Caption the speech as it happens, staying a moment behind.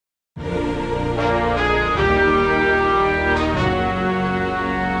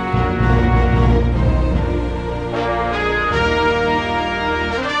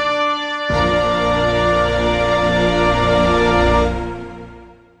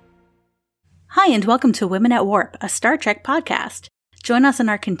Hi, and welcome to Women at Warp, a Star Trek podcast. Join us in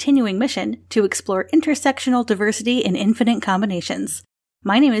our continuing mission to explore intersectional diversity in infinite combinations.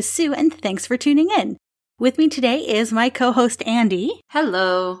 My name is Sue, and thanks for tuning in. With me today is my co-host, Andy.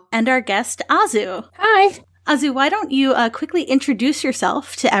 Hello. And our guest, Azu. Hi. Azu, why don't you quickly introduce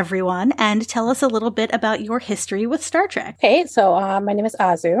yourself to everyone and tell us a little bit about your history with Star Trek? Okay, so my name is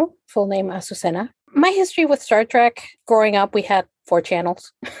Azu, full name Azucena. My history with Star Trek, growing up, we had 4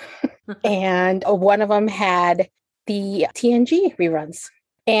 channels. And one of them had the TNG reruns.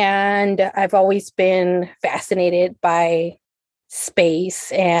 And I've always been fascinated by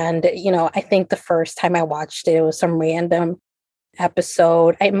space. And, I think the first time I watched it, it was some random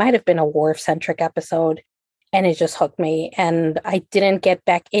episode. It might have been a Worf-centric episode. And it just hooked me. And I didn't get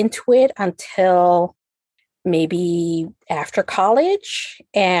back into it until maybe after college.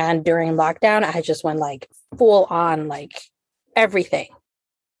 And during lockdown, I just went full on everything.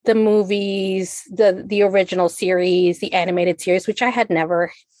 The movies, the original series, the animated series, which I had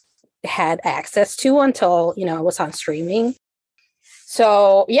never had access to until, it was on streaming.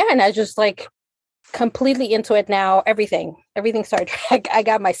 So, yeah, and I just completely into it now. Everything Star Trek. I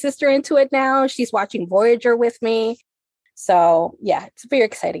got my sister into it now. She's watching Voyager with me. So, yeah, it's a very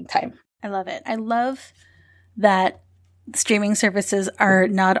exciting time. I love it. I love that streaming services are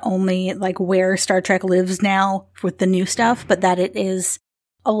not only where Star Trek lives now with the new stuff, but that it is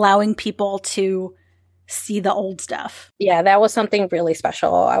allowing people to see the old stuff. Yeah, that was something really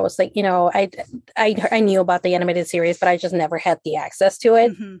special. I was I knew about the animated series, but I just never had the access to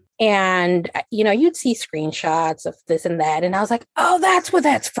it. Mm-hmm. And, you'd see screenshots of this and that. And I was like, oh, that's where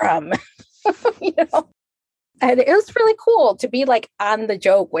that's from. And it was really cool to be on the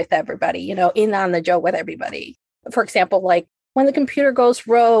joke with everybody, in on the joke with everybody. For example, when the computer goes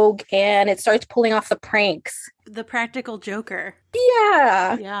rogue and it starts pulling off the pranks. The practical joker.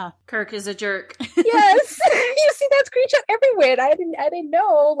 Yeah. Yeah. Kirk is a jerk. Yes. You see that screenshot everywhere. And I didn't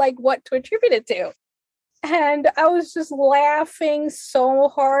know what to attribute it to. And I was just laughing so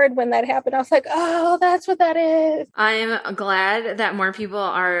hard when that happened. I was like, oh, that's what that is. I'm glad that more people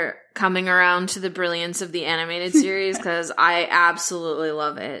are coming around to the brilliance of the animated series because I absolutely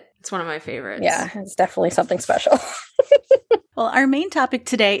love it. It's one of my favorites. Yeah, it's definitely something special. Well, our main topic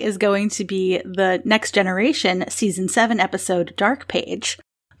today is going to be the Next Generation Season 7 episode Dark Page.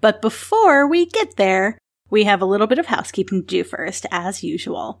 But before we get there, we have a little bit of housekeeping to do first, as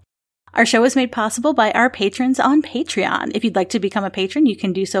usual. Our show is made possible by our patrons on Patreon. If you'd like to become a patron, you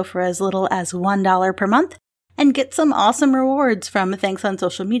can do so for as little as $1 per month and get some awesome rewards, from thanks on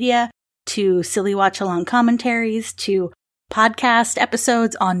social media to silly watch-along commentaries to podcast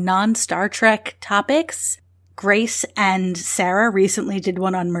episodes on non-Star Trek topics. Grace and Sarah recently did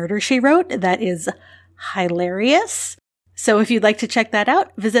one on Murder, She Wrote that is hilarious. So if you'd like to check that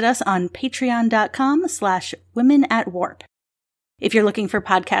out, visit us on patreon.com/womenatwarp. If you're looking for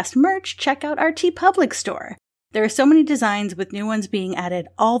podcast merch, check out our TeePublic store. There are so many designs with new ones being added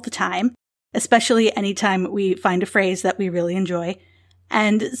all the time, especially anytime we find a phrase that we really enjoy.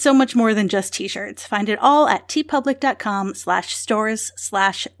 And so much more than just t-shirts. Find it all at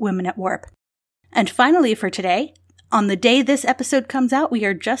teepublic.com/stores/womenatwarp. And finally for today, on the day this episode comes out, we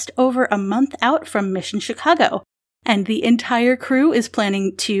are just over a month out from Mission Chicago, and the entire crew is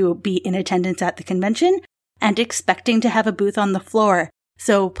planning to be in attendance at the convention and expecting to have a booth on the floor.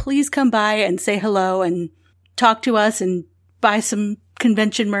 So please come by and say hello and talk to us and buy some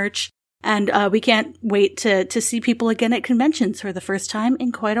convention merch. And we can't wait to see people again at conventions for the first time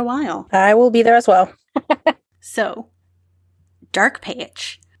in quite a while. I will be there as well. So, Dark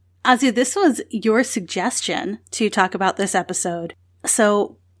Page. Azu, this was your suggestion to talk about this episode.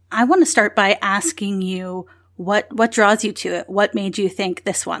 So I want to start by asking you what draws you to it? What made you think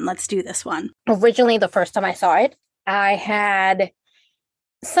this one? Let's do this one. Originally, the first time I saw it, I had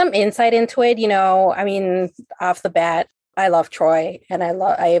some insight into it. Off the bat, I love Troy and I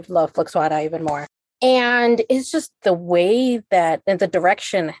love Fluxwana even more. And it's just the way that and the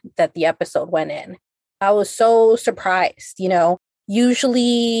direction that the episode went in. I was so surprised,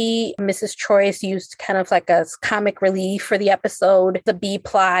 Usually, Mrs. Troy is used kind of like a comic relief for the episode, the B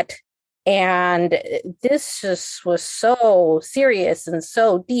plot. And this just was so serious and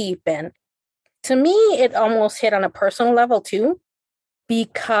so deep. And to me, it almost hit on a personal level, too,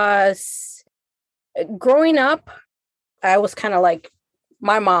 because growing up, I was kind of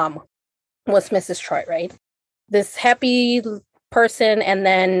my mom was Mrs. Troy, right? This happy person. And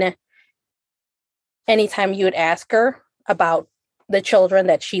then anytime you would ask her about the children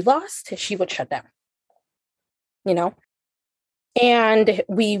that she lost, she would shut down, and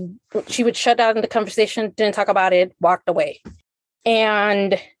she would shut down the conversation, didn't talk about it, walked away.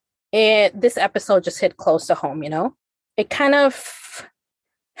 And this episode just hit close to home, It kind of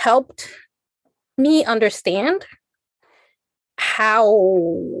helped me understand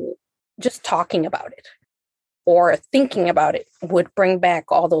how just talking about it or thinking about it would bring back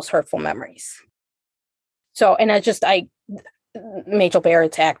all those hurtful memories. So, and Majel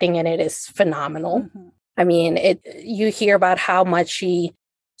Barrett's acting in it is phenomenal. Mm-hmm. I mean, you hear about how much she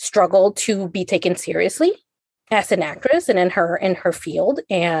struggled to be taken seriously as an actress and in her field.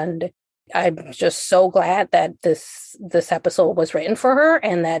 And I'm just so glad that this episode was written for her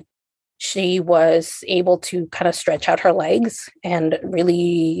and that she was able to kind of stretch out her legs and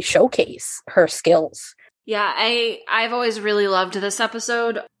really showcase her skills. Yeah, I've always really loved this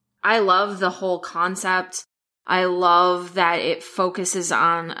episode. I love the whole concept. I love that it focuses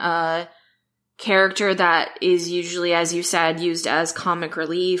on a character that is usually, as you said, used as comic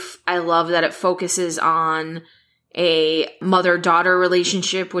relief. I love that it focuses on a mother-daughter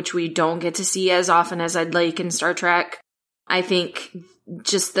relationship, which we don't get to see as often as I'd like in Star Trek. I think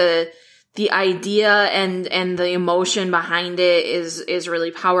just the idea and the emotion behind it is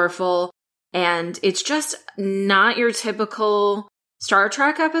really powerful. And it's just not your typical Star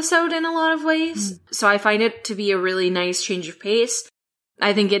Trek episode in a lot of ways. So I find it to be a really nice change of pace.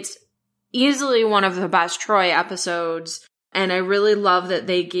 I think it's easily one of the best Troy episodes. And I really love that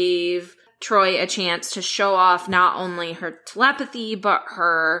they gave Troy a chance to show off not only her telepathy, but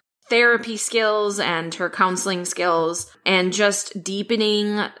her therapy skills and her counseling skills, and just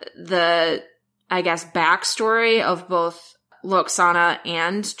deepening the, I guess, backstory of both Lwaxana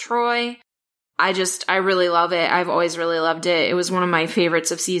and Troy. I really love it. I've always really loved it. It was one of my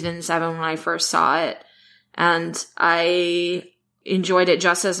favorites of season 7 when I first saw it. And I enjoyed it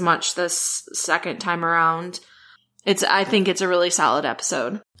just as much this second time around. I think it's a really solid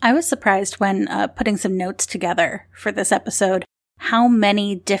episode. I was surprised when putting some notes together for this episode, how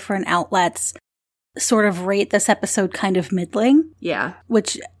many different outlets sort of rate this episode kind of middling. Yeah.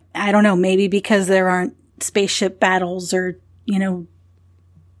 Which, I don't know, maybe because there aren't spaceship battles or,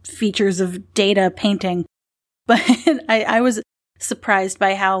 features of Data painting. But I was surprised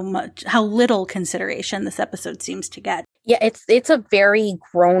by how little consideration this episode seems to get. Yeah, it's a very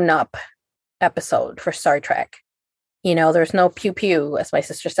grown-up episode for Star Trek. There's no pew-pew, as my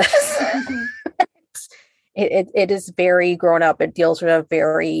sister says. It is very grown up. It deals with a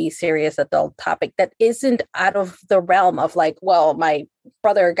very serious adult topic that isn't out of the realm of like, well, my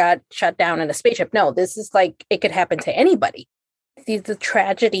brother got shut down in a spaceship. No, this is like, it could happen to anybody. The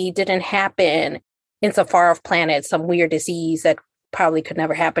tragedy didn't happen in some far-off planet, some weird disease that probably could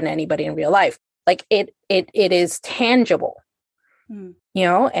never happen to anybody in real life. Like it is tangible.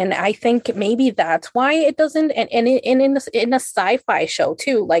 And I think maybe that's why it doesn't, and in a sci-fi show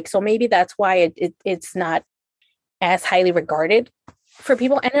too, like, so maybe that's why it's not as highly regarded for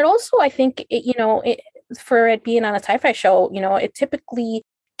people. And it also, I think, for it being on a sci-fi show, it typically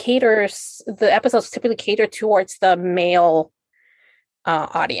the episodes typically cater towards the male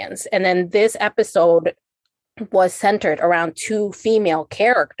audience. And then this episode was centered around 2 female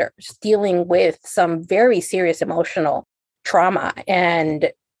characters dealing with some very serious emotional trauma.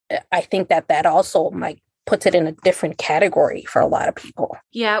 And I think that also puts it in a different category for a lot of people.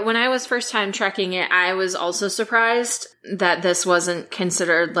 Yeah, when I was first time trekking it, I was also surprised that this wasn't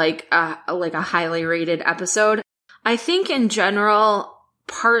considered like a highly rated episode. I think in general,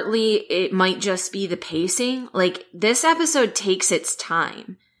 partly it might just be the pacing. Like, this episode takes its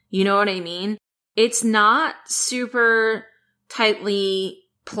time. You know what I mean? It's not super tightly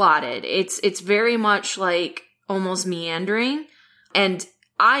plotted. It's very much like almost meandering. And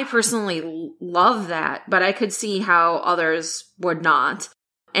I personally love that, but I could see how others would not.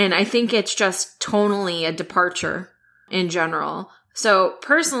 And I think it's just tonally a departure in general. So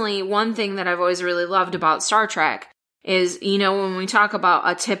personally, one thing that I've always really loved about Star Trek is, when we talk about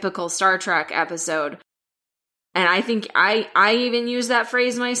a typical Star Trek episode, and I think I even use that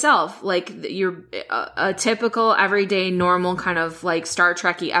phrase myself, like you're a typical everyday normal kind of like Star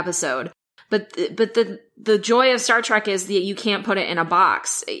Trek-y episode. But the joy of Star Trek is that you can't put it in a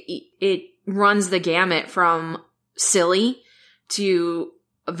box. It runs the gamut from silly to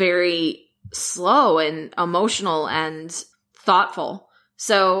very slow and emotional and thoughtful.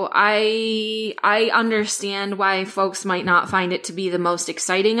 So I understand why folks might not find it to be the most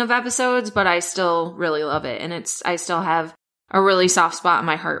exciting of episodes, but I still really love it. And I still have a really soft spot in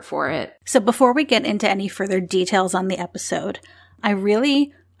my heart for it. So before we get into any further details on the episode, I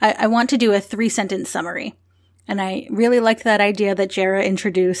want to do a 3-sentence summary. And I really liked that idea that Jara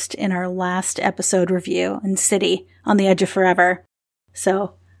introduced in our last episode review in City on the Edge of Forever.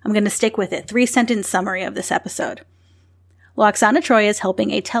 So I'm going to stick with it. 3-sentence summary of this episode. Loxana Troy is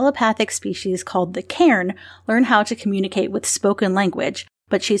helping a telepathic species called the Cairn learn how to communicate with spoken language,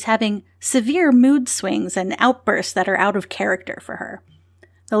 but she's having severe mood swings and outbursts that are out of character for her.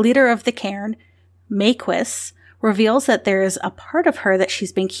 The leader of the Cairn, Maquis, reveals that there is a part of her that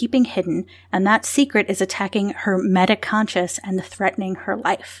she's been keeping hidden, and that secret is attacking her metaconscious and threatening her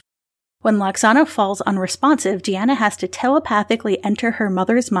life. When Loxana falls unresponsive, Deanna has to telepathically enter her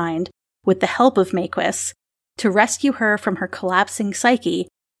mother's mind with the help of Maquis to rescue her from her collapsing psyche,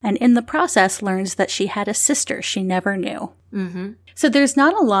 and in the process learns that she had a sister she never knew. Mm-hmm. So there's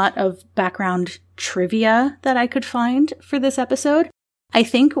not a lot of background trivia that I could find for this episode. I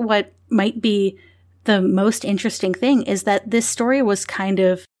think what might be the most interesting thing is that this story was kind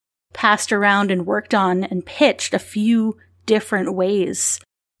of passed around and worked on and pitched a few different ways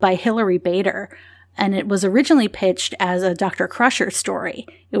by Hilary Bader. And it was originally pitched as a Dr. Crusher story.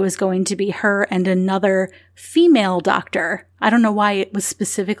 It was going to be her and another female doctor. I don't know why it was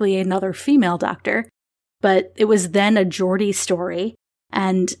specifically another female doctor, but it was then a Geordie story.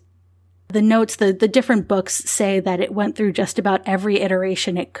 And the notes, the different books say that it went through just about every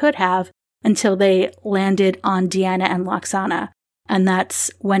iteration it could have until they landed on Deanna and Loxana. And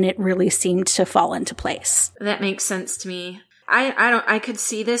that's when it really seemed to fall into place. That makes sense to me. I could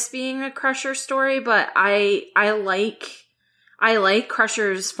see this being a Crusher story, but I like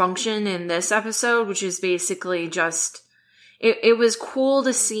Crusher's function in this episode, which is basically just it was cool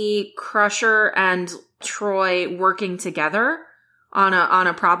to see Crusher and Troy working together on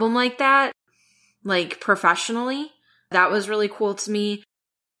a problem like that, like professionally. That was really cool to me.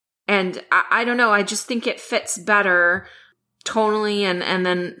 And I don't know, I just think it fits better tonally and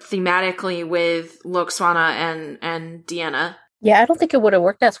then thematically with Loxana and Deanna. Yeah, I don't think it would have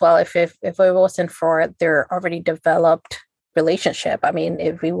worked as well if it wasn't for their already developed relationship. I mean,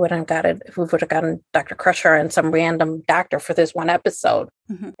 if we would have gotten Dr. Crusher and some random doctor for this one episode,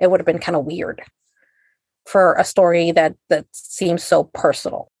 it would have been kind of weird for a story that seems so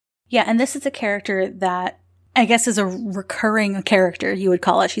personal. Yeah, and this is a character that I guess is a recurring character, you would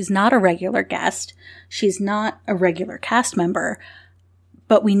call it. She's not a regular guest. She's not a regular cast member,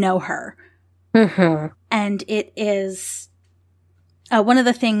 but we know her. Mm-hmm. And it is one of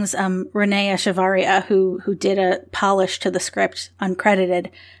the things Renee Echevarria, who did a polish to the script uncredited,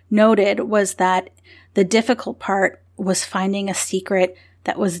 noted was that the difficult part was finding a secret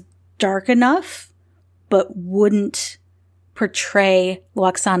that was dark enough, but wouldn't portray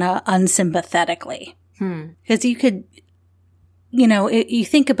Loxana unsympathetically. Because you could, you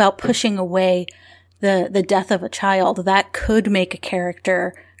think about pushing away the death of a child, that could make a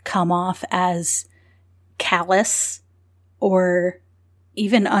character come off as callous or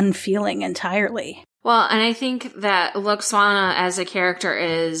even unfeeling entirely. Well, and I think that Loxana as a character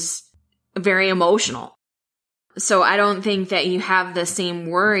is very emotional. So I don't think that you have the same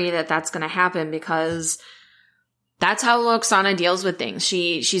worry that that's going to happen, because that's how Loxana deals with things.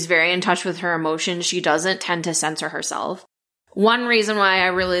 She's very in touch with her emotions. She doesn't tend to censor herself. One reason why I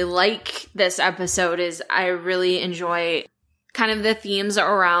really like this episode is I really enjoy kind of the themes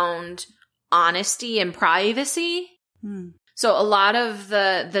around honesty and privacy. So a lot of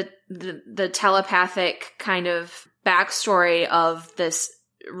the telepathic kind of backstory of this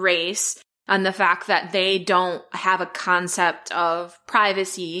race and the fact that they don't have a concept of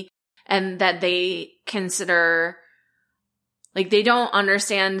privacy and that they consider, like, they don't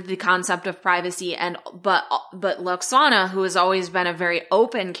understand the concept of privacy, but Loxana, who has always been a very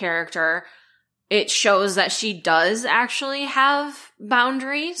open character, it shows that she does actually have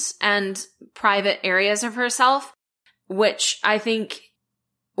boundaries and private areas of herself, which I think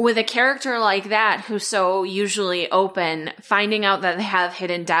with a character like that, who's so usually open, finding out that they have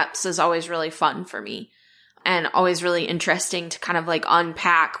hidden depths is always really fun for me, and always really interesting to kind of like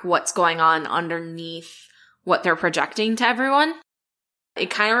unpack what's going on underneath what they're projecting to everyone. It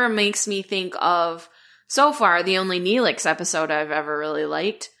kind of makes me think of, so far, the only Neelix episode I've ever really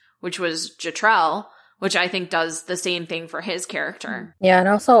liked, which was Jetrel, which I think does the same thing for his character. Yeah, and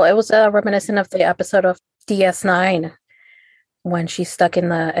also it was reminiscent of the episode of DS9 when she's stuck in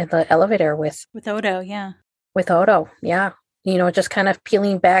the elevator with Odo, yeah. With Odo, yeah. Just kind of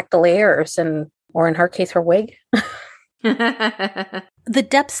peeling back the layers, or in her case, her wig. The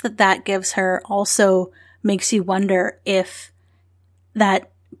depths that gives her also makes you wonder if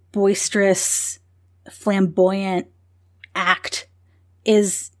that boisterous, flamboyant act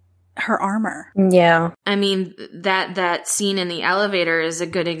is her armor. Yeah. I mean, that scene in the elevator is a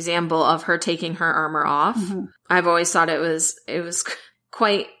good example of her taking her armor off. I've always thought it was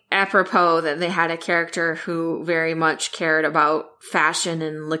quite apropos that they had a character who very much cared about fashion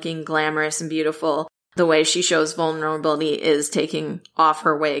and looking glamorous and beautiful, the way she shows vulnerability is taking off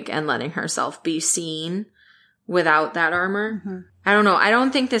her wig and letting herself be seen without that armor. Mm-hmm. I don't know. I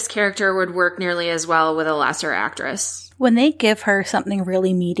don't think this character would work nearly as well with a lesser actress. When they give her something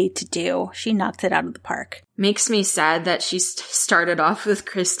really meaty to do, she knocks it out of the park. Makes me sad that she started off with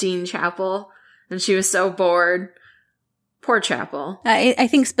Christine Chapel and she was so bored. Poor Chapel. I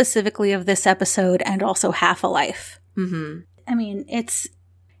think specifically of this episode and also Half a Life. Mm-hmm. I mean, it's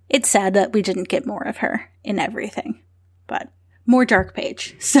sad that we didn't get more of her in everything, but more Dark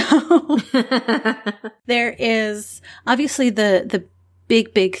Page. So there is obviously the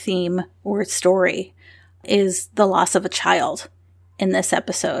big theme or story is the loss of a child in this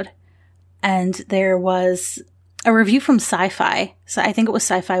episode. And there was a review from Sci-Fi. So I think it was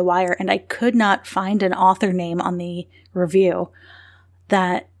Sci-Fi Wire, and I could not find an author name on the review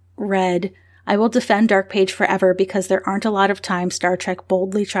that read, "I will defend Dark Page forever because there aren't a lot of times Star Trek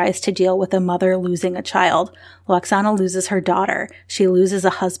boldly tries to deal with a mother losing a child. Loxana loses her daughter, she loses a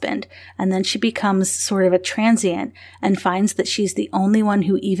husband, and then she becomes sort of a transient and finds that she's the only one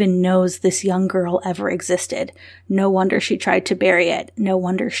who even knows this young girl ever existed. No wonder she tried to bury it. No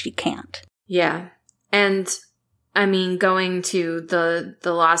wonder she can't." Yeah. And I mean, going to the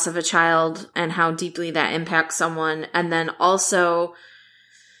loss of a child and how deeply that impacts someone, and then also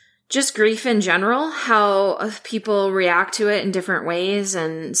just grief in general, how people react to it in different ways,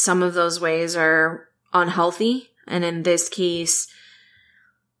 and some of those ways are unhealthy. And in this case,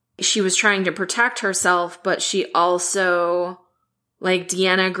 she was trying to protect herself, but she also, like,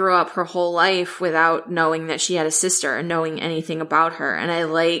 Deanna grew up her whole life without knowing that she had a sister and knowing anything about her. And I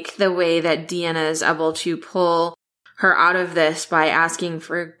like the way that Deanna is able to pull her out of this by asking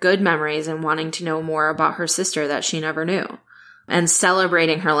for good memories and wanting to know more about her sister that she never knew. And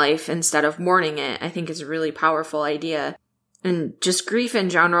celebrating her life instead of mourning it, I think is a really powerful idea. And just grief in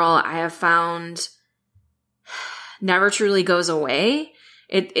general, I have found never truly goes away.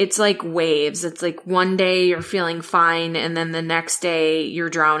 It's like waves. It's like one day you're feeling fine, and then the next day you're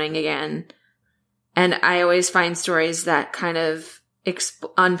drowning again. And I always find stories that kind of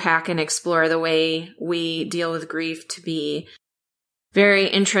unpack and explore the way we deal with grief to be very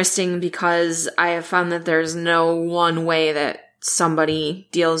interesting, because I have found that there's no one way that somebody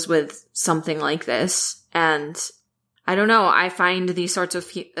deals with something like this. And I don't know, I find these sorts of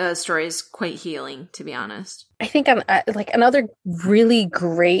stories quite healing, to be honest. I think like another really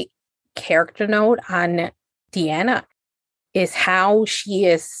great character note on Deanna is how she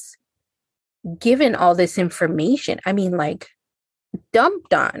is given all this information. I mean, like,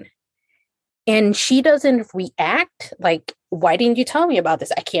 dumped on. And she doesn't react like, "Why didn't you tell me about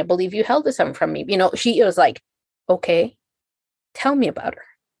this? I can't believe you held this from me." You know, she was like, "Okay, tell me about her."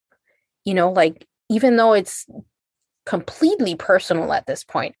 You know, like, even though it's completely personal at this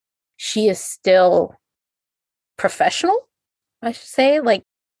point, she is still professional, I should say, like,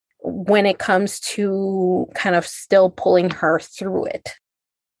 when it comes to kind of still pulling her through it,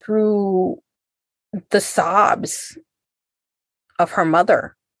 through the sobs of her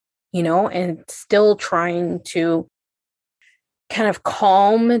mother, you know, and still trying to kind of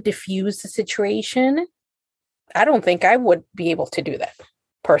diffuse the situation. I don't think I would be able to do that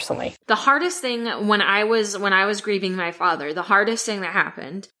personally. The hardest thing when I was grieving my father, the hardest thing that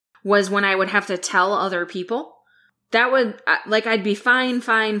happened was when I would have to tell other people. That would, like, I'd be fine,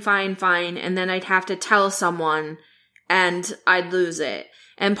 and then I'd have to tell someone and I'd lose it.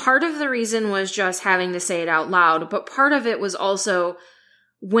 And part of the reason was just having to say it out loud, but part of it was also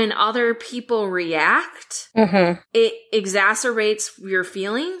when other people react, it exacerbates your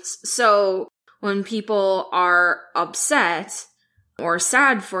feelings. So when people are upset or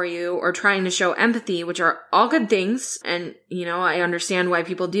sad for you or trying to show empathy, which are all good things, and, you know, I understand why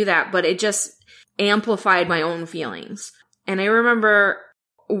people do that, but it just amplified my own feelings. And I remember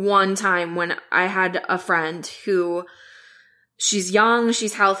one time when I had a friend who, she's young,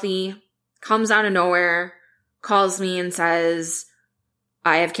 she's healthy, comes out of nowhere, calls me and says,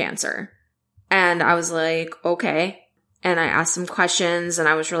 "I have cancer." And I was like, okay. And I asked some questions and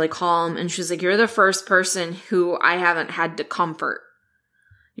I was really calm. And she was like, "You're the first person who I haven't had to comfort.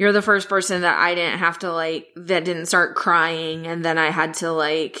 You're the first person that I didn't have to, like, that didn't start crying. And then I had to,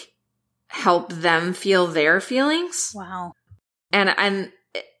 like, help them feel their feelings." Wow. And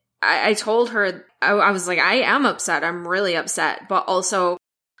I told her, I was like, I am upset. I'm really upset. But also,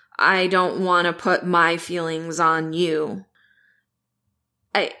 I don't want to put my feelings on you.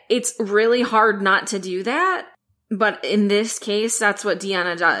 It's really hard not to do that. But in this case, that's what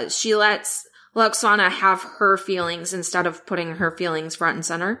Deanna does. She lets Loxana have her feelings instead of putting her feelings front and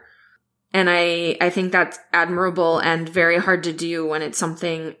center. And I think that's admirable and very hard to do when it's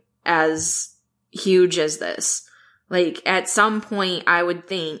something as huge as this. Like, at some point, I would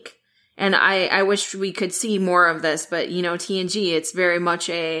think, and I wish we could see more of this, but, TNG, it's very much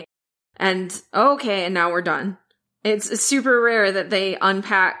and now we're done. It's super rare that they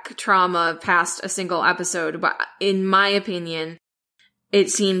unpack trauma past a single episode, but in my opinion, it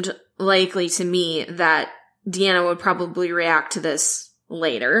seemed likely to me that Deanna would probably react to this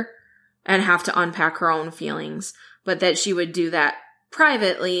later and have to unpack her own feelings, but that she would do that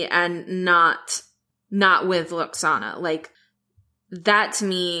privately and not with Lwaxana. Like, that to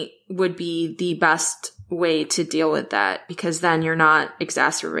me would be the best way to deal with that, because then you're not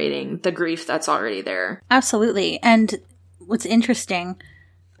exacerbating the grief that's already there. Absolutely. And what's interesting,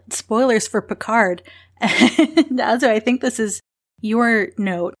 spoilers for Picard, and also I think this is your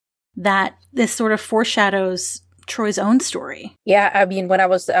note, that this sort of foreshadows Troy's own story. Yeah, I mean, when I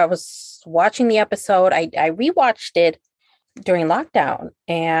was watching the episode, I rewatched it during lockdown,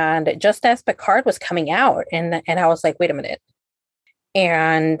 and just as Picard was coming out, and I was like, wait a minute.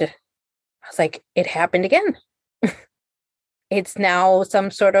 And I was like, it happened again. It's now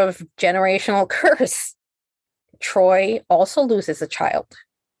some sort of generational curse. Troy also loses a child,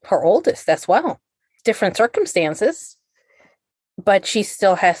 her oldest as well. Different circumstances, but she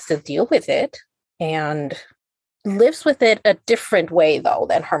still has to deal with it and lives with it a different way, though,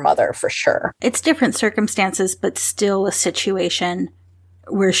 than her mother, for sure. It's different circumstances, but still a situation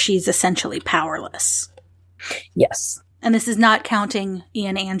where she's essentially powerless. Yes. And this is not counting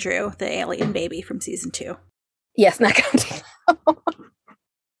Ian Andrew, the alien baby from season 2. Yes, not counting.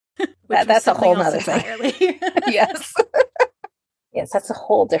 That's a whole nother thing. Yes. Yes, that's a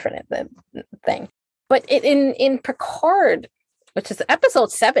whole different thing. But in Picard, which is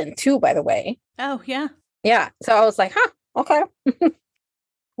episode 7 too, by the way. Oh, yeah. Yeah. So I was like, okay.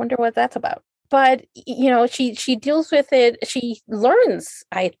 Wonder what that's about. But, she deals with it. She learns,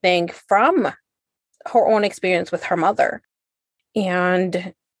 I think, from her own experience with her mother,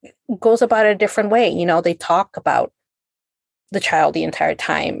 and goes about it a different way. They talk about the child the entire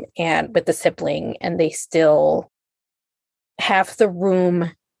time and with the sibling, and they still have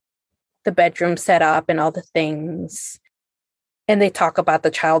the bedroom set up and all the things. And they talk about the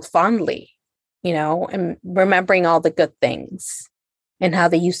child fondly, and remembering all the good things and how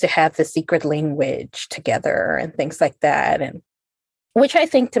they used to have the secret language together and things like that. And which I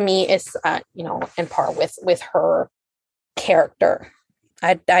think to me is, in par with her character.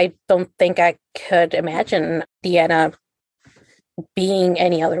 I don't think I could imagine Deanna being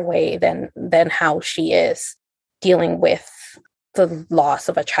any other way than how she is, dealing with the loss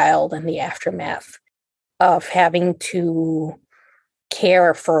of a child and the aftermath of having to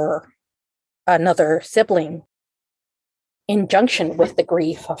care for another sibling in junction with the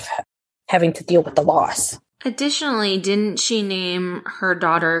grief of having to deal with the loss. Additionally, didn't she name her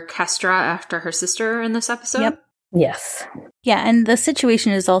daughter Kestra after her sister in this episode? Yep. Yes. Yeah, and the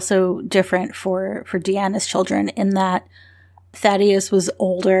situation is also different for Deanna's children in that Thaddeus was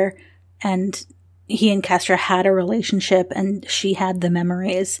older and he and Kestra had a relationship and she had the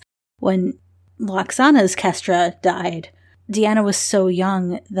memories. When Lwaxana's Kestra died, Deanna was so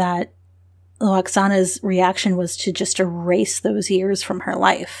young that Lwaxana's reaction was to just erase those years from her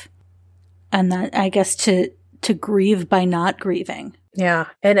life. And that, I guess, to grieve by not grieving. Yeah.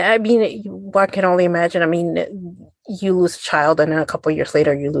 And I mean, one can only imagine. I mean, you lose a child and then a couple of years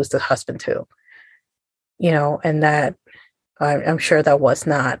later, you lose the husband too. And that I'm sure that was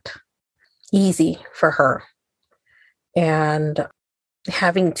not easy for her. And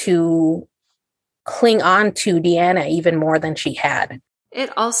having to cling on to Deanna even more than she had.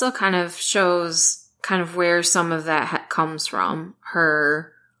 It also kind of shows where some of that comes from.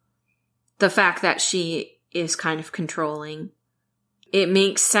 The fact that she is kind of controlling. It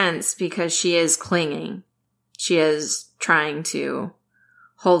makes sense because she is clinging. She is trying to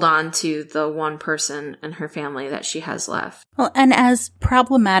hold on to the one person in her family that she has left. Well, and as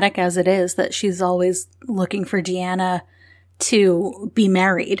problematic as it is that she's always looking for Deanna to be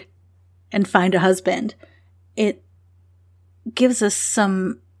married and find a husband, it gives us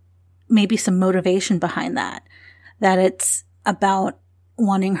maybe some motivation behind that it's about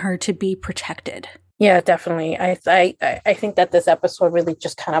wanting her to be protected. Yeah, definitely. I think that this episode really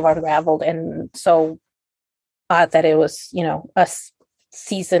just kind of unraveled, and so odd that it was, a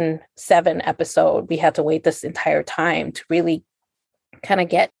season 7 episode. We had to wait this entire time to really kind of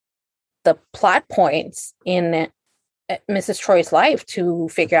get the plot points in Mrs. Troy's life to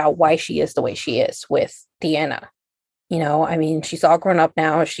figure out why she is the way she is with Deanna. I mean, she's all grown up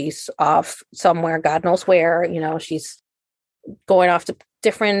now. She's off somewhere, God knows where. She's going off to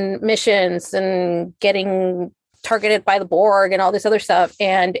different missions and getting targeted by the Borg and all this other stuff.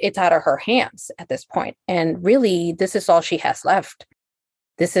 And it's out of her hands at this point. And really, this is all she has left.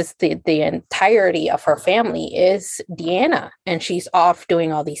 This is the entirety of her family is Deanna. And she's off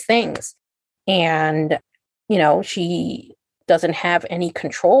doing all these things. And, you know, she doesn't have any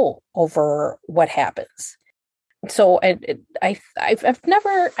control over what happens. So I've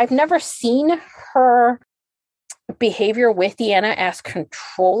never seen her behavior with Deanna as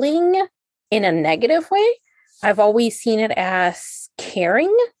controlling in a negative way. I've always seen it as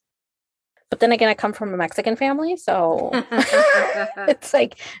caring. But then again, I come from a Mexican family, so it's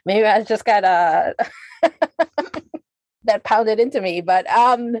like maybe I just got that pounded into me. But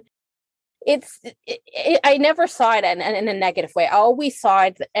I never saw it in a negative way. I always saw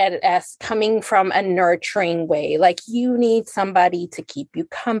it as coming from a nurturing way. Like, you need somebody to keep you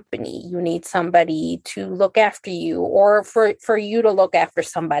company. You need somebody to look after you, or for you to look after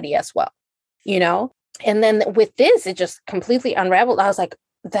somebody as well, you know? And then with this, it just completely unraveled. I was like,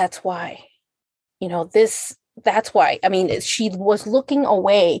 that's why, you know, that's why. I mean, she was looking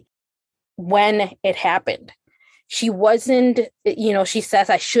away when it happened. She wasn't, you know, she says,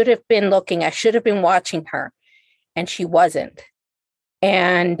 I should have been looking, I should have been watching her. And she wasn't.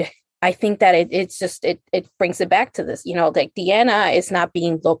 And I think that it's just, it brings it back to this, you know, like Deanna is not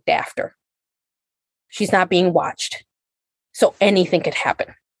being looked after. She's not being watched. So anything could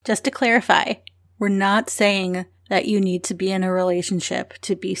happen. Just to clarify, we're not saying that you need to be in a relationship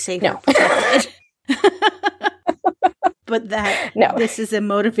to be safe or protected. But that this is a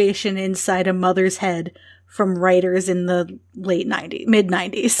motivation inside a mother's head from writers in the mid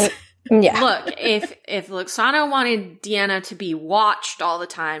 90s. Yeah. Look, if Luxana wanted Deanna to be watched all the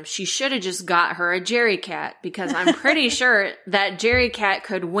time, she should have just got her a Jerry cat, because I'm pretty sure that Jerry cat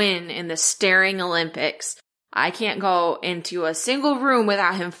could win in the staring Olympics. I can't go into a single room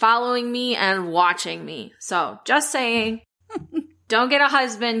without him following me and watching me. So, just saying, don't get a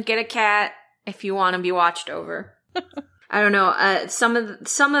husband, get a cat if you want to be watched over. I don't know. Some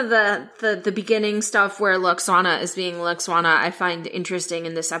of the beginning stuff where Luxana is being Luxana, I find interesting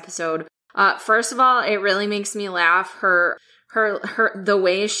in this episode. First of all, it really makes me laugh. Her the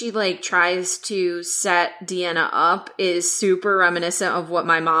way she like tries to set Deanna up is super reminiscent of what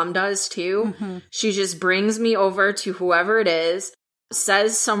my mom does too. Mm-hmm. She just brings me over to whoever it is,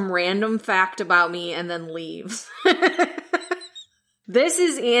 says some random fact about me, and then leaves. This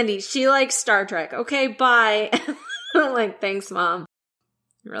is Andy. She likes Star Trek. Okay, bye. Like, thanks, Mom.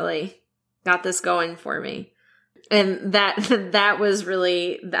 Really got this going for me. And that was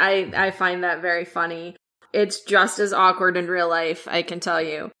really, I find that very funny. It's just as awkward in real life, I can tell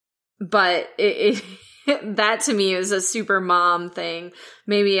you. But that to me is a super mom thing.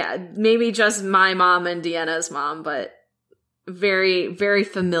 Maybe just my mom and Deanna's mom, but very, very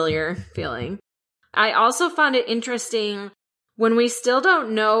familiar feeling. I also found it interesting when we still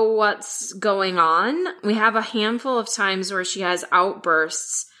don't know what's going on. We have a handful of times where she has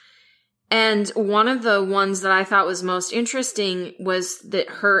outbursts. And one of the ones that I thought was most interesting was that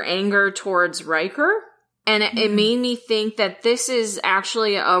her anger towards Riker. And it made me think that this is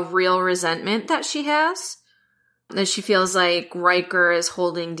actually a real resentment that she has. That she feels like Riker is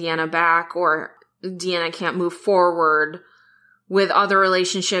holding Deanna back, or Deanna can't move forward with other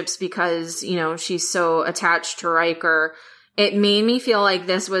relationships because, you know, she's so attached to Riker. It made me feel like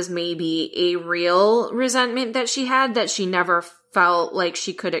this was maybe a real resentment that she had that she never felt like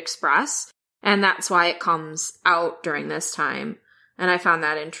she could express. And that's why it comes out during this time. And I found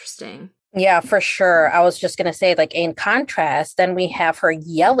that interesting. Yeah, for sure. I was just going to say, like, in contrast, then we have her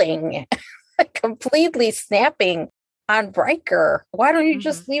yelling, completely snapping on Riker. Why don't you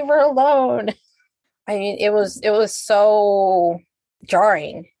just leave her alone? I mean, it was so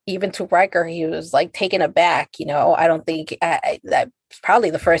jarring. Even to Riker, he was like taken aback. You know, I don't think that's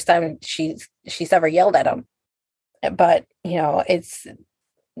probably the first time she's ever yelled at him. But you know,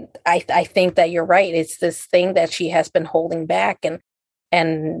 I think that you're right. It's this thing that she has been holding back,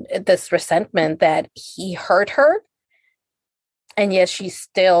 and this resentment that he hurt her, and yet she's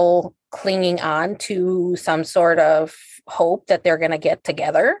still clinging on to some sort of hope that they're going to get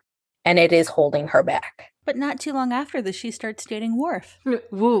together, and it is holding her back. But not too long after this, she starts dating Worf.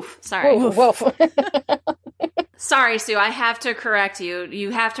 Woof. Sorry. Woof. Sorry, Sue. I have to correct you. You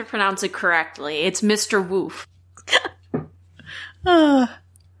have to pronounce it correctly. It's Mr. Woof.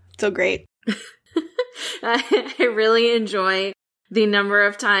 So great. I really enjoy the number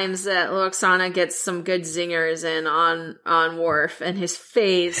of times that Loxana gets some good zingers in on Worf, and his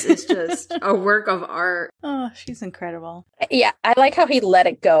face is just a work of art. Oh, she's incredible. Yeah, I like how he let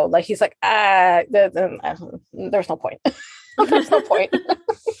it go. Like, he's like, there's no point. There's no point.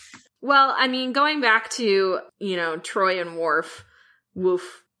 Well, I mean, going back to, Troy and Worf,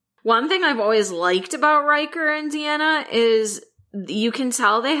 woof. One thing I've always liked about Riker and Deanna is you can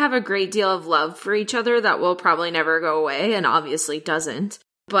tell they have a great deal of love for each other that will probably never go away, and obviously doesn't,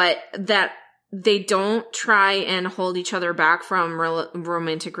 but that they don't try and hold each other back from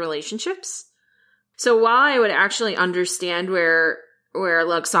romantic relationships. So while I would actually understand where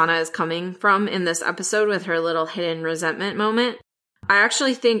Luxana is coming from in this episode with her little hidden resentment moment, I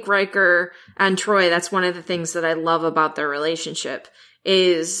actually think Riker and Troy, that's one of the things that I love about their relationship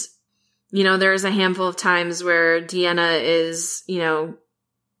is, there's a handful of times where Deanna is,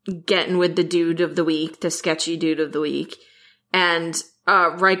 getting with the dude of the week, the sketchy dude of the week. And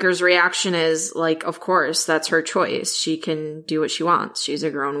Riker's reaction is like, of course, that's her choice. She can do what she wants. She's a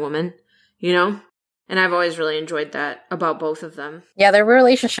grown woman, And I've always really enjoyed that about both of them. Yeah, their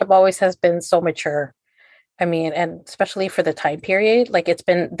relationship always has been so mature. I mean, and especially for the time period, like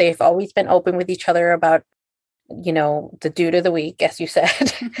they've always been open with each other about, the dude of the week, as you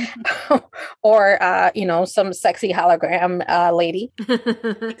said, or, some sexy hologram lady.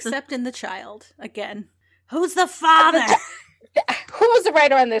 Except in the child, again. Who's the father? Who was the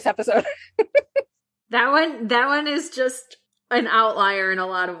writer on this episode? That one is just an outlier in a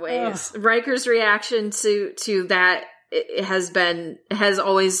lot of ways. Ugh. Riker's reaction to that has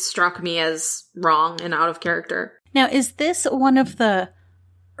always struck me as wrong and out of character. Now, is this one of the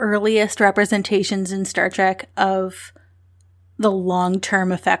earliest representations in Star Trek of the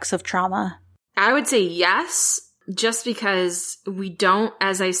long-term effects of trauma? I would say yes, just because we don't,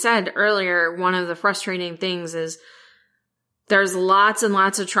 as I said earlier, one of the frustrating things is there's lots and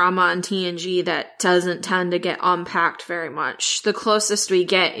lots of trauma on TNG that doesn't tend to get unpacked very much. The closest we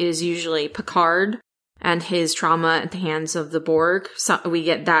get is usually Picard and his trauma at the hands of the Borg. So we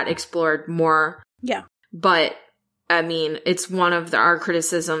get that explored more. Yeah. But, I mean, it's one of our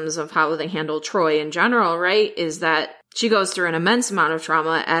criticisms of how they handle Troy in general, right? Is that she goes through an immense amount of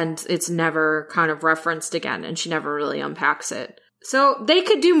trauma and it's never kind of referenced again and she never really unpacks it. So they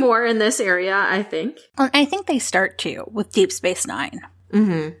could do more in this area, I think. Well, I think they start to with Deep Space Nine.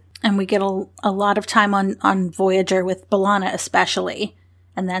 Mm-hmm. And we get a lot of time on Voyager with B'Elanna especially,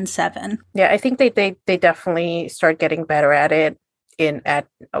 and then Seven. Yeah, I think they definitely start getting better at it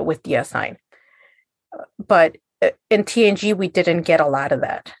with DS9. But in TNG, we didn't get a lot of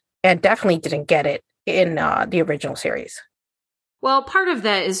that, and definitely didn't get it in the original series. Well, part of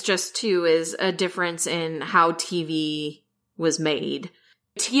that is is a difference in how TV was made.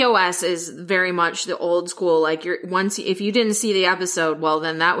 TOS is very much the old school, like if you didn't see the episode, well,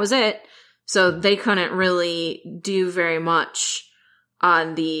 then that was it. So they couldn't really do very much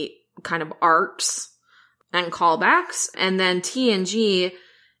on the kind of arcs and callbacks. And then TNG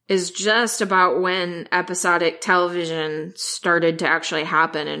is just about when episodic television started to actually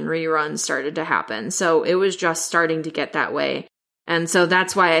happen and reruns started to happen. So it was just starting to get that way. And so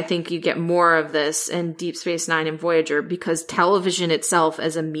that's why I think you get more of this in Deep Space Nine and Voyager, because television itself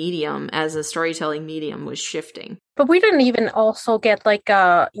as a medium, as a storytelling medium, was shifting. But we didn't even also get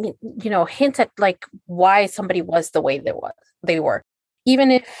hints at like why somebody was the way they were.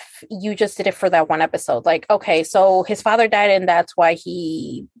 Even if you just did it for that one episode, like, okay, so his father died and that's why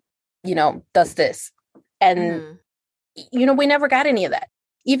he, does this. And, we never got any of that.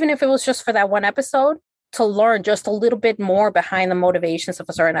 Even if it was just for that one episode, to learn just a little bit more behind the motivations of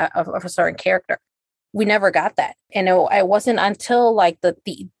a certain character. We never got that. And it wasn't until like the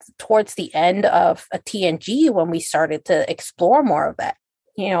towards the end of a TNG when we started to explore more of that.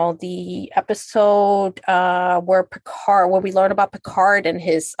 The episode where we learn about Picard and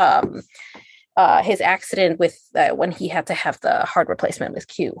his accident with when he had to have the heart replacement with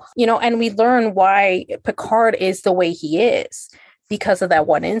Q. And we learn why Picard is the way he is, because of that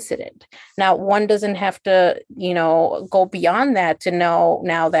one incident. Now, one doesn't have to, go beyond that to know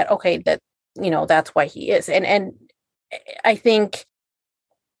now that, okay, that, that's why he is. And I think,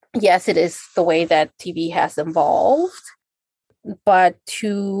 yes, it is the way that TV has evolved, but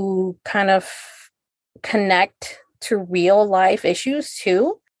to kind of connect to real life issues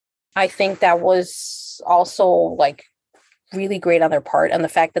too, I think that was also like really great on their part. And the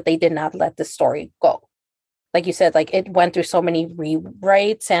fact that they did not let the story go. Like you said, like it went through so many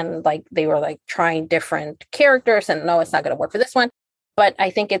rewrites and like they were like trying different characters and no, it's not going to work for this one. But I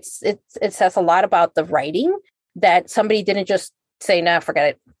think it says a lot about the writing that somebody didn't just say, nah, forget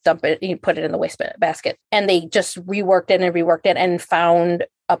it, dump it, you put it in the waste basket. And they just reworked it and found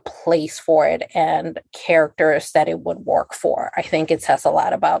a place for it and characters that it would work for. I think it says a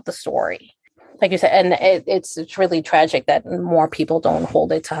lot about the story. Like you said, and it's really tragic that more people don't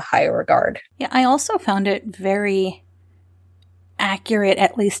hold it to higher regard. Yeah, I also found it accurate,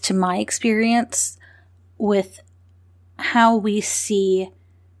 at least to my experience, with how we see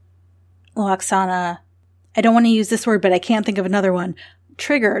Loxana. I don't want to use this word, but I can't think of another one.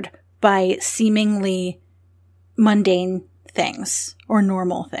 Triggered by seemingly mundane things or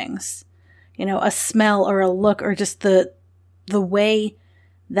normal things. You know, a smell or a look or just the way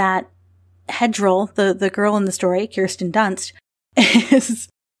that Hedril, the girl in the story, Kirsten Dunst,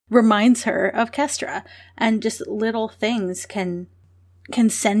 reminds her of Kestra. And just little things can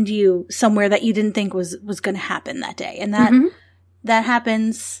send you somewhere that you didn't think was going to happen that day. And that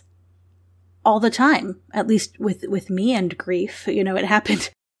happens all the time, at least with me and grief. You know, it happened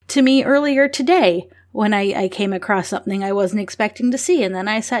to me earlier today when I came across something I wasn't expecting to see, and then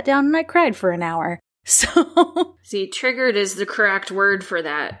I sat down and I cried for an hour. So, see, triggered is the correct word for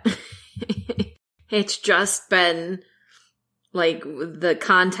that. It's just been, like, the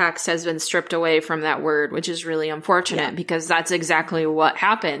context has been stripped away from that word, which is really unfortunate because that's exactly what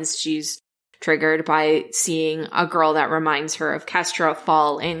happens. She's triggered by seeing a girl that reminds her of Kestra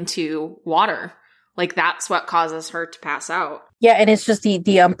fall into water. Like, that's what causes her to pass out. Yeah, and it's just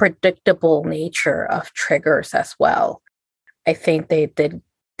the unpredictable nature of triggers as well. I think they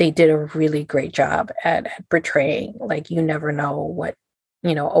did a really great job at portraying, like, you never know what,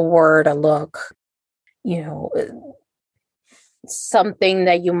 you know, a word, a look, you know, something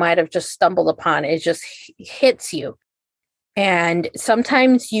that you might have just stumbled upon, it just hits you. And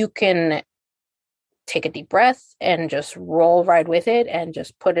sometimes you can take a deep breath and just roll right with it and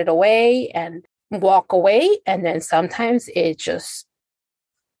just put it away and walk away. And then sometimes it just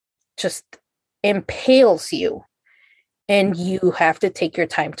impales you and you have to take your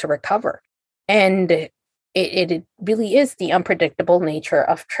time to recover. And it really is the unpredictable nature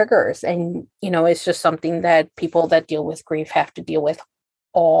of triggers. And, you know, it's just something that people that deal with grief have to deal with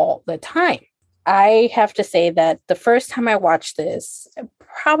all the time. I have to say that the first time I watched this,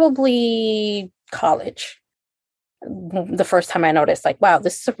 probably college, the first time I noticed, like, wow,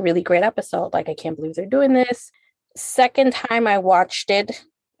 this is a really great episode. Like, I can't believe they're doing this. Second time I watched it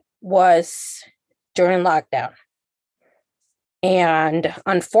was during lockdown. And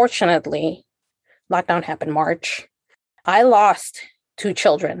unfortunately, lockdown happened March. I lost 2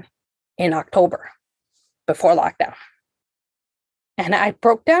 children in October before lockdown. And I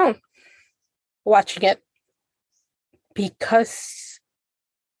broke down watching it because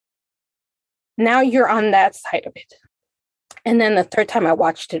now you're on that side of it. And then the third time I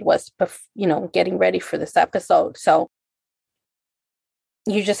watched it was, you know, getting ready for this episode. So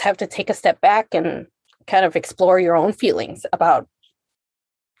you just have to take a step back and kind of explore your own feelings about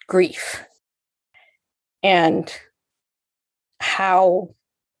grief and how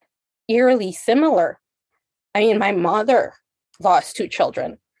eerily similar. I mean, my mother lost 2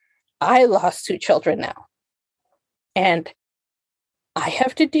 children. I lost 2 children now. And I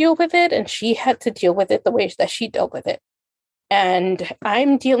have to deal with it, and she had to deal with it the way that she dealt with it. And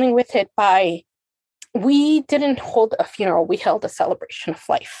I'm dealing with it by, we didn't hold a funeral, we held a celebration of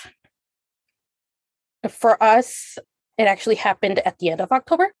life. For us, it actually happened at the end of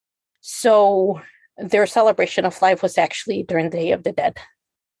October. So their celebration of life was actually during the Day of the Dead.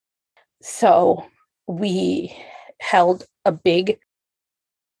 So we held a big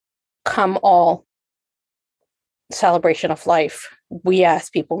come all celebration of life. We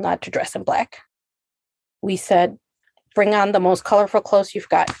asked people not to dress in black. We said, bring on the most colorful clothes you've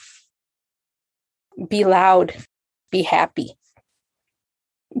got. Be loud, be happy.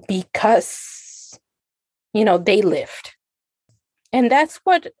 Because, you know, they lived. And that's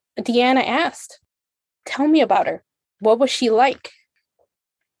what Deanna asked. Tell me about her. What was she like?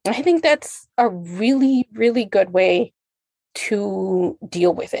 I think that's a really, really good way to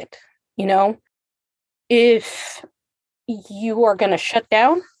deal with it. You know, if you are going to shut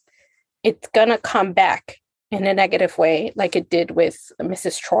down, it's going to come back in a negative way, like it did with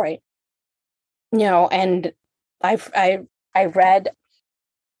Mrs. Troy. You know, and I read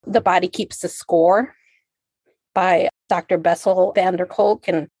The Body Keeps the Score by Dr. Bessel van der Kolk,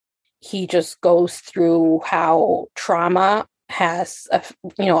 and he just goes through how trauma has,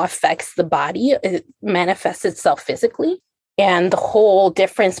 affects the body. It manifests itself physically. And the whole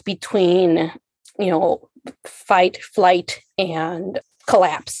difference between, fight, flight, and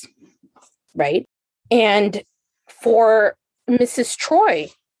collapse, right? And for Mrs. Troy,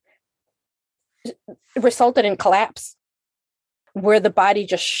 it resulted in collapse, where the body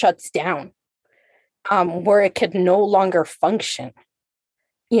just shuts down, where it could no longer function,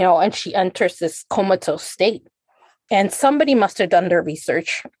 and she enters this comatose state. And somebody must have done their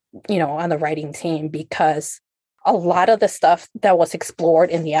research, on the writing team, because a lot of the stuff that was explored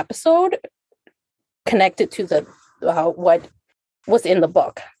in the episode connected to the what was in the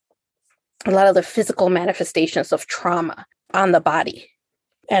book. A lot of the physical manifestations of trauma on the body.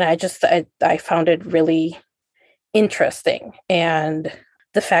 And I found it really interesting. And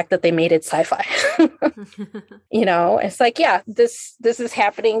the fact that they made it sci-fi, it's like, yeah, this is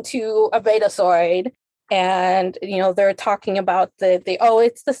happening to a Betazoid. And, they're talking about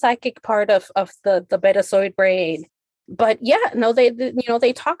it's the psychic part of the Betazoid brain. But yeah, no,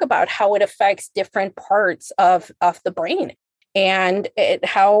 they talk about how it affects different parts of the brain and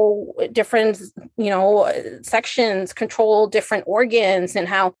how different, sections control different organs, and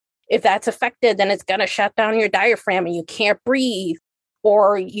how if that's affected, then it's going to shut down your diaphragm and you can't breathe,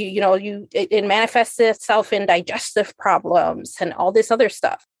 or it manifests itself in digestive problems and all this other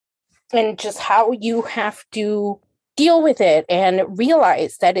stuff. And just how you have to deal with it and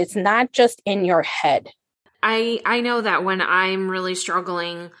realize that it's not just in your head. I know that when I'm really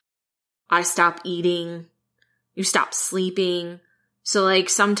struggling, I stop eating, you stop sleeping. So like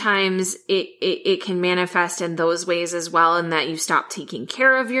sometimes it can manifest in those ways as well, and that you stop taking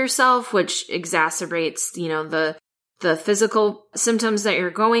care of yourself, which exacerbates, the physical symptoms that you're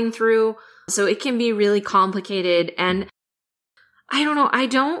going through. So it can be really complicated. And I don't know, I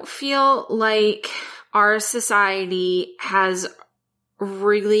don't feel like our society has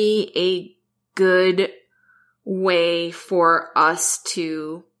really a good way for us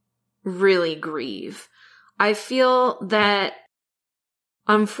to really grieve. I feel that,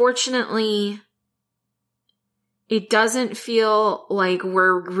 unfortunately, it doesn't feel like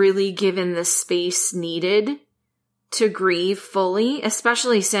we're really given the space needed to grieve fully,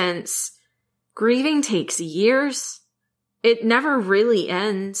 especially since grieving takes years. It never really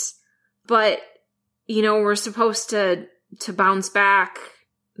ends, but, we're supposed to bounce back.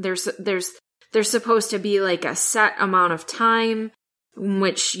 There's supposed to be like a set amount of time in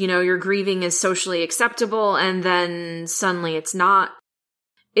which, your grieving is socially acceptable, and then suddenly it's not.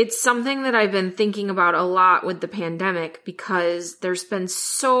 It's something that I've been thinking about a lot with the pandemic, because there's been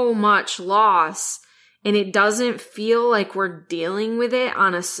so much loss, and it doesn't feel like we're dealing with it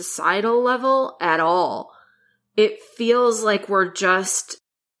on a societal level at all. It feels like we're just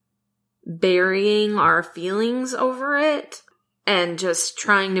burying our feelings over it and just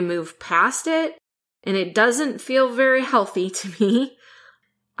trying to move past it. And it doesn't feel very healthy to me.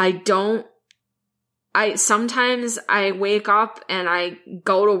 Sometimes I wake up and I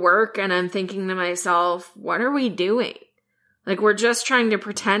go to work and I'm thinking to myself, what are we doing? Like, we're just trying to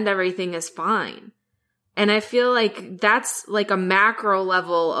pretend everything is fine. And I feel like that's like a macro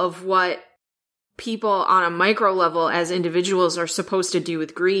level of what people on a micro level as individuals are supposed to do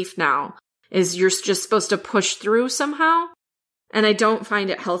with grief now, is you're just supposed to push through somehow. And I don't find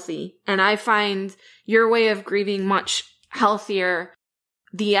it healthy. And I find your way of grieving much healthier.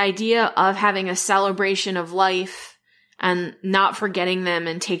 The idea of having a celebration of life and not forgetting them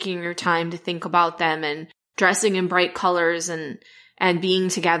and taking your time to think about them and dressing in bright colors and being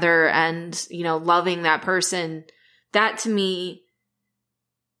together and, loving that person. That to me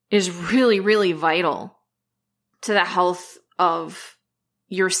is really, really vital to the health of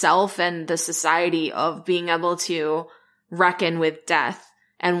yourself and the society, of being able to reckon with death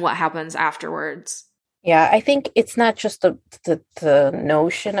and what happens afterwards. Yeah, I think it's not just the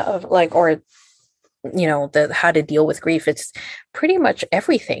notion of the how to deal with grief. It's pretty much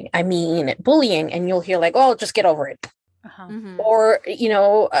everything. I mean, bullying, and you'll hear like, oh, just get over it. Uh-huh. Mm-hmm. Or,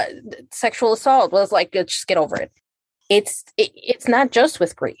 sexual assault was like, just get over it. It's not just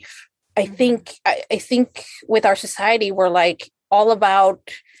with grief. I think with our society, we're like all about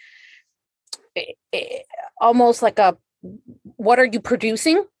almost like what are you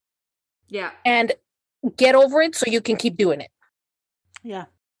producing? Yeah. And get over it so you can keep doing it. Yeah.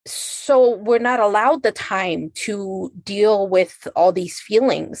 So we're not allowed the time to deal with all these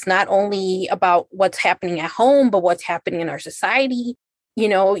feelings, not only about what's happening at home, but what's happening in our society. You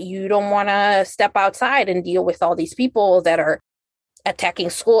don't want to step outside and deal with all these people that are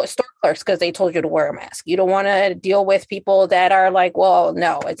attacking store clerks because they told you to wear a mask. You don't want to deal with people that are like, well,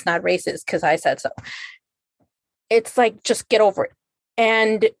 no, it's not racist because I said so. It's like, just get over it.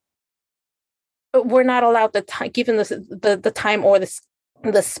 And we're not allowed the time, given the time or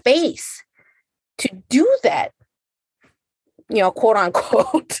the space to do that, quote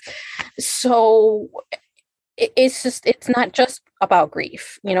unquote. So it's not just about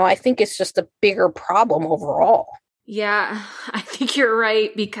grief. I think it's just a bigger problem overall. Yeah, I think you're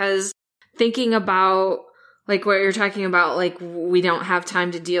right, because thinking about like what you're talking about, like we don't have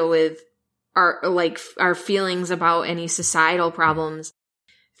time to deal with our feelings about any societal problems.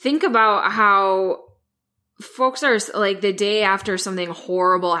 Think about how folks are like, the day after something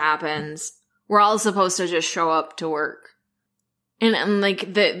horrible happens, we're all supposed to just show up to work. And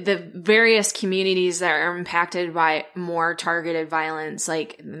like the various communities that are impacted by more targeted violence,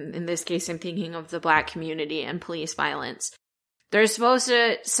 like in this case, I'm thinking of the Black community and police violence. They're supposed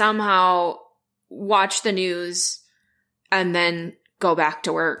to somehow watch the news and then go back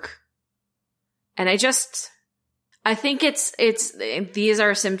to work. And I think these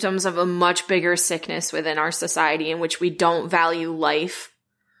are symptoms of a much bigger sickness within our society in which we don't value life.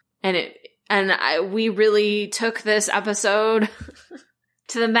 We really took this episode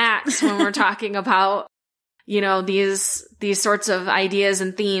to the max when we're talking about, these sorts of ideas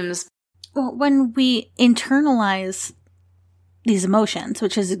and themes. Well, when we internalize these emotions,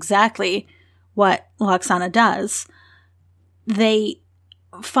 which is exactly what Loxana does, they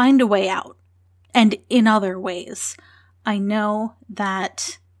find a way out. And in other ways, I know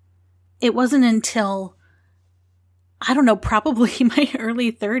that it wasn't until, I don't know, probably my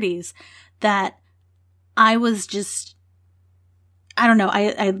early 30s that I was just, I don't know,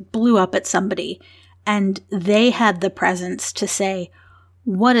 I blew up at somebody and they had the presence to say,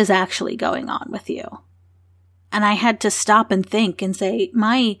 what is actually going on with you? And I had to stop and think and say,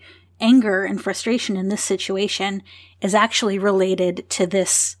 my anger and frustration in this situation is actually related to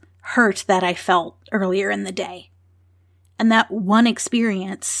this hurt that I felt earlier in the day. And that one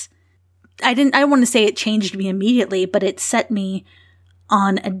experience, I don't want to say it changed me immediately, but it set me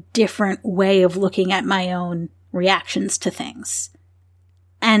on a different way of looking at my own reactions to things.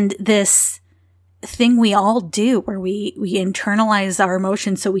 And this thing we all do where we internalize our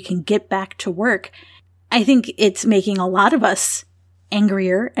emotions so we can get back to work, I think it's making a lot of us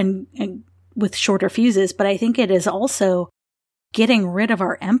angrier and with shorter fuses, but I think it is also getting rid of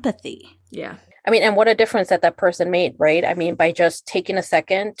our empathy. Yeah. I mean, and what a difference that person made, right? I mean, by just taking a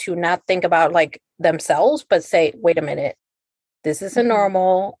second to not think about like themselves, but say, wait a minute, this isn't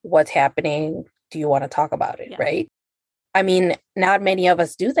normal. What's happening? Do you want to talk about it? Yeah. Right? I mean, not many of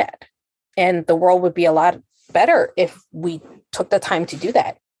us do that. And the world would be a lot better if we took the time to do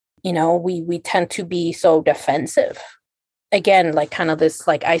that. We tend to be so defensive. Again, like kind of this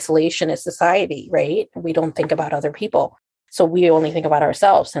like isolationist society, right? We don't think about other people. So we only think about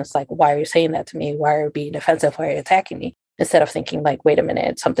ourselves. And it's like, why are you saying that to me? Why are you being defensive? Why are you attacking me? Instead of thinking like, wait a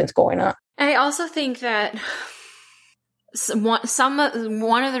minute, something's going on. I also think that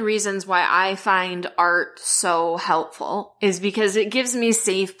one of the reasons why I find art so helpful is because it gives me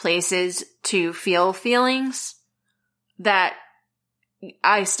safe places to feel feelings that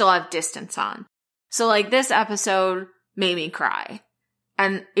I still have distance on. So like this episode made me cry.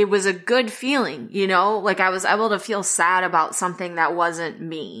 And it was a good feeling, like I was able to feel sad about something that wasn't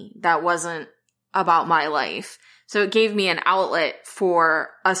me, that wasn't about my life. So it gave me an outlet for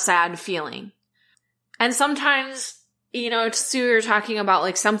a sad feeling. And sometimes, Sue, you're talking about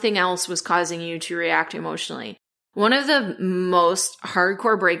like something else was causing you to react emotionally. One of the most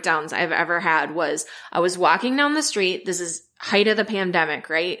hardcore breakdowns I've ever had was I was walking down the street. This is height of the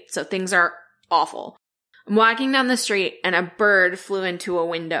pandemic, right? So things are awful. I'm walking down the street and a bird flew into a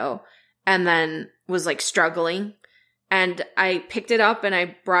window and then was like struggling. And I picked it up and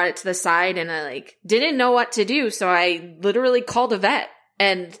I brought it to the side and I like didn't know what to do. So I literally called a vet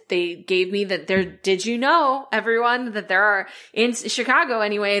and they gave me did you know, everyone, that there are, in Chicago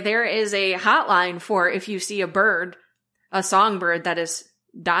anyway, there is a hotline for if you see a songbird that is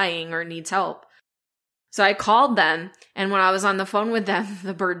dying or needs help. So I called them and when I was on the phone with them,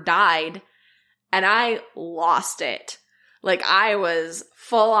 the bird died. And I lost it. Like I was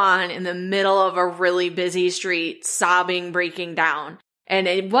full on in the middle of a really busy street, sobbing, breaking down. And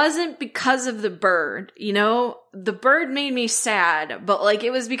it wasn't because of the bird, the bird made me sad, but like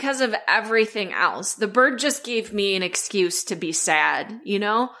it was because of everything else. The bird just gave me an excuse to be sad,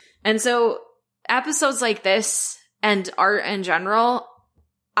 And so episodes like this and art in general,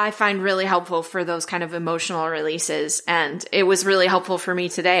 I find really helpful for those kind of emotional releases. And it was really helpful for me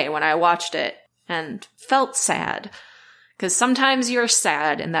today when I watched it. And felt sad because sometimes you're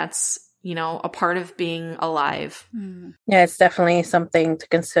sad and that's, a part of being alive. Yeah, it's definitely something to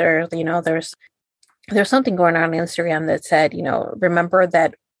consider. There's something going on Instagram that said, remember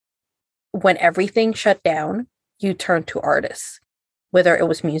that when everything shut down, you turned to artists, whether it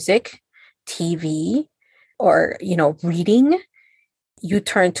was music, TV, or, reading, you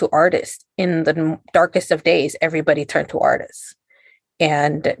turned to artists. In the darkest of days, everybody turned to artists.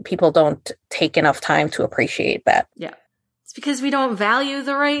 And people don't take enough time to appreciate that. Yeah. It's because we don't value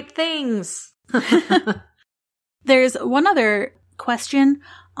the right things. There's one other question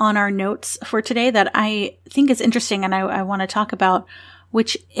on our notes for today that I think is interesting and I want to talk about,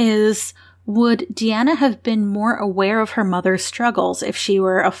 which is, would Deanna have been more aware of her mother's struggles if she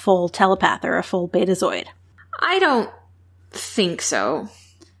were a full telepath or a full betazoid? I don't think so.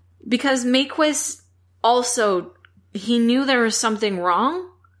 Because Maquis also, he knew there was something wrong,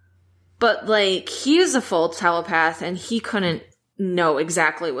 but, like, he is a full telepath and he couldn't know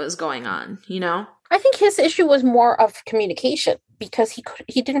exactly what was going on, you know? I think his issue was more of communication because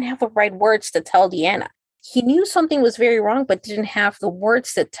he didn't have the right words to tell Deanna. He knew something was very wrong, but didn't have the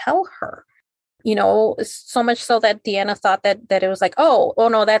words to tell her. You know, so much so that Deanna thought that it was like, oh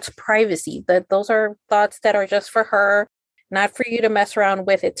no, that's privacy. That those are thoughts that are just for her, not for you to mess around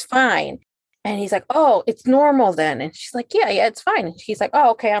with. It's fine. And he's like, oh, it's normal then. And she's like, yeah, it's fine. And she's like,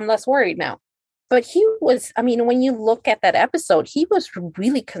 oh, okay, I'm less worried now. But he was, I mean, when you look at that episode, he was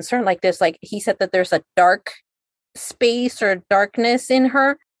really concerned. Like this, like he said that there's a dark space or darkness in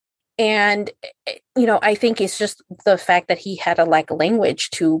her. And, you know, I think it's just the fact that he had a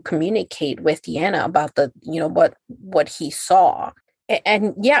language to communicate with Deanna about the, you know, what he saw.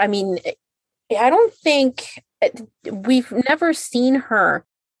 And yeah, I mean, I don't think we've never seen her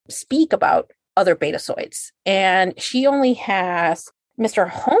speak about other betazoids. And she only has Mr.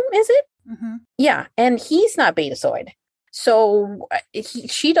 Home, is it? Mm-hmm. Yeah. And he's not betazoid. So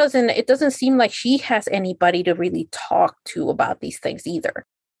it doesn't seem like she has anybody to really talk to about these things either.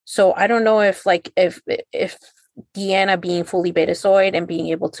 So I don't know if Deanna being fully betazoid and being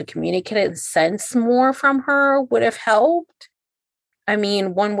able to communicate and sense more from her would have helped. I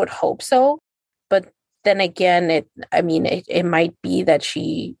mean, one would hope so. But then again, it might be that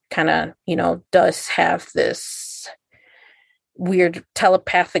she kind of, you know, does have this weird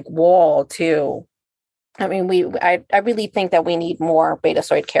telepathic wall too. I mean, I really think that we need more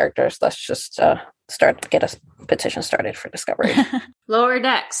betazoid characters. Let's just get a petition started for Discovery. Lower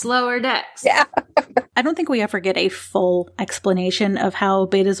decks. Yeah. I don't think we ever get a full explanation of how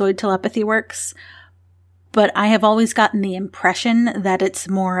betazoid telepathy works, but I have always gotten the impression that it's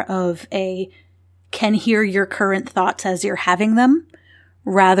more of a can hear your current thoughts as you're having them,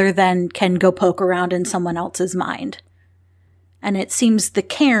 rather than can go poke around in someone else's mind. And it seems the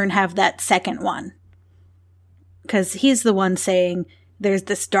Cairn have that second one. Because he's the one saying there's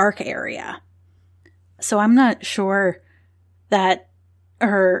this dark area. So I'm not sure that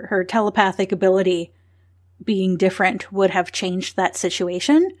her telepathic ability being different would have changed that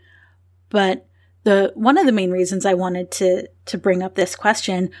situation. But one of the main reasons I wanted to bring up this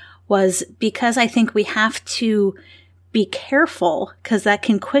question was because I think we have to be careful, because that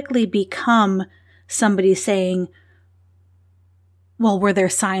can quickly become somebody saying, well, were there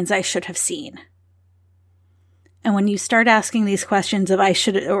signs I should have seen? And when you start asking these questions of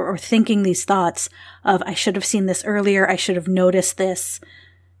or thinking these thoughts of I should have seen this earlier, I should have noticed this,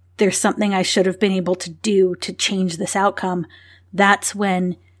 there's something I should have been able to do to change this outcome, that's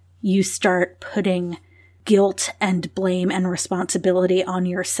when you start putting guilt and blame and responsibility on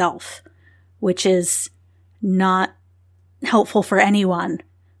yourself, which is not helpful for anyone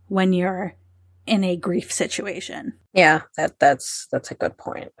when you're in a grief situation. Yeah, that's a good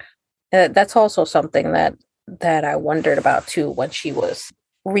point. That's also something that I wondered about too when she was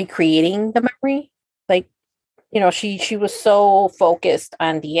recreating the memory. Like, you know, she was so focused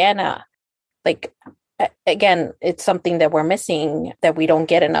on Deanna. Like, again, it's something that we're missing, that we don't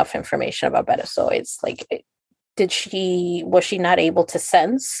get enough information about betazoids. Like, was she not able to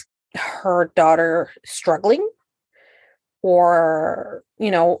sense her daughter struggling? Or, you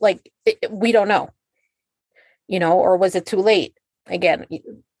know, like, we don't know, you know, or was it too late? Again,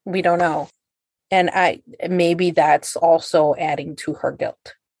 we don't know. And maybe that's also adding to her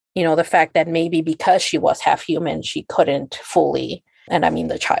guilt. You know, the fact that maybe because she was half human, she couldn't fully, and I mean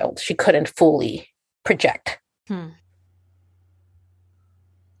the child, she couldn't fully project.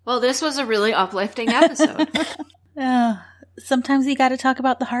 Well, this was a really uplifting episode. Sometimes you got to talk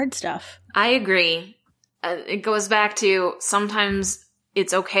about the hard stuff. I agree. It goes back to sometimes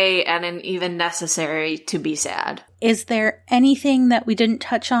it's okay and even necessary to be sad. Is there anything that we didn't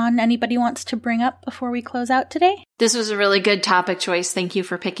touch on anybody wants to bring up before we close out today? This was a really good topic choice. Thank you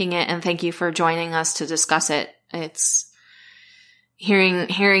for picking it, and thank you for joining us to discuss it. It's hearing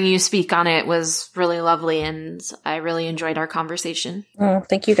you speak on it was really lovely, and I really enjoyed our conversation. Oh,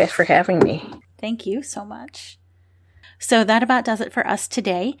 thank you guys for having me. Thank you so much. So that about does it for us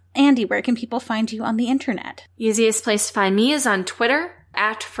today. Andy, where can people find you on the internet? Easiest place to find me is on Twitter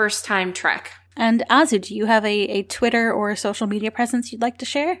 @FirstTimeTrek. And Azu, do you have a Twitter or social media presence you'd like to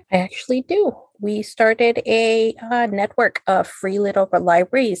share? I actually do. We started a network of free little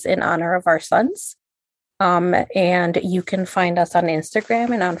libraries in honor of our sons. And you can find us on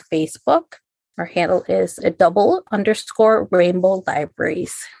Instagram and on Facebook. Our handle is _Rainbow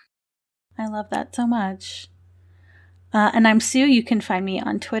Libraries. I love that so much. And I'm Sue. You can find me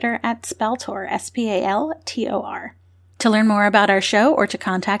on Twitter @Spaltor, SPALTOR. To learn more about our show or to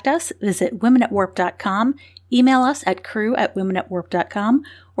contact us, visit womenatwarp.com, email us at crew@womenatwarp.com,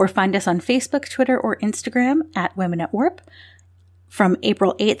 or find us on Facebook, Twitter, or Instagram at Women at Warp. From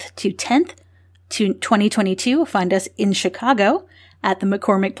April 8th to 10th to 2022, find us in Chicago at the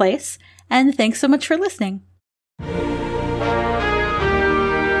McCormick Place. And thanks so much for listening.